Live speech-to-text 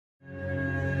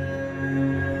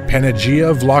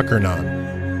Panagia Vlachernon.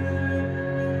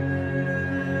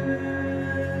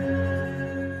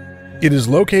 It is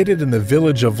located in the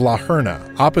village of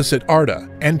Vlaherna, opposite Arta,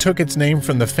 and took its name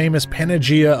from the famous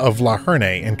Panagia of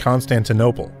Vlahernae in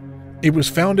Constantinople. It was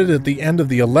founded at the end of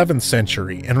the 11th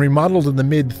century and remodeled in the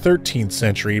mid-13th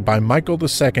century by Michael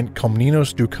II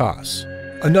Komnenos Doukas,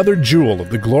 another jewel of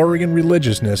the glory and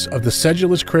religiousness of the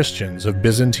sedulous Christians of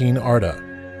Byzantine Arta.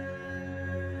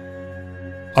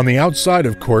 On the outside,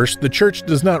 of course, the church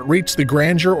does not reach the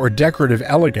grandeur or decorative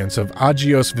elegance of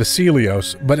Agios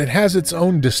Vasilios, but it has its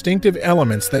own distinctive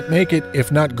elements that make it,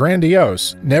 if not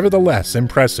grandiose, nevertheless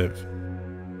impressive.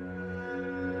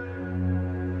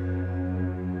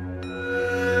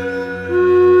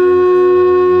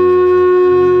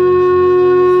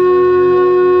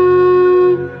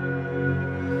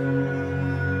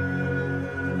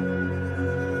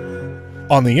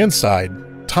 On the inside,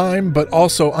 time but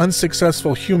also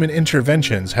unsuccessful human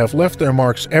interventions have left their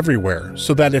marks everywhere,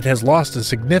 so that it has lost a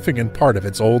significant part of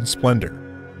its old splendor.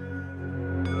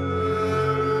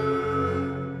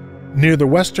 Near the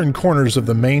western corners of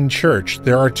the main church,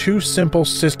 there are two simple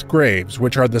cist graves,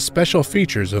 which are the special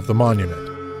features of the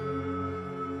monument.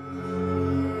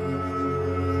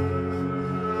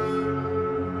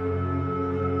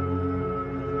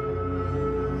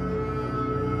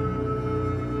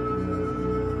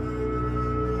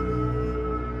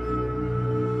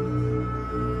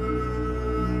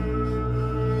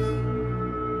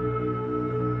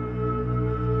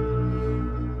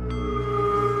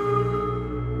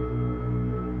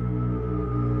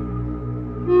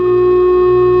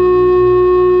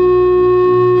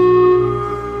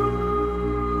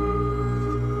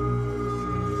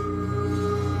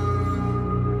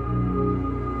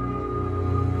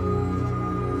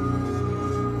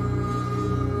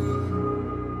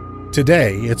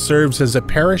 Today, it serves as a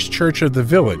parish church of the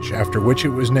village after which it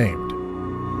was named.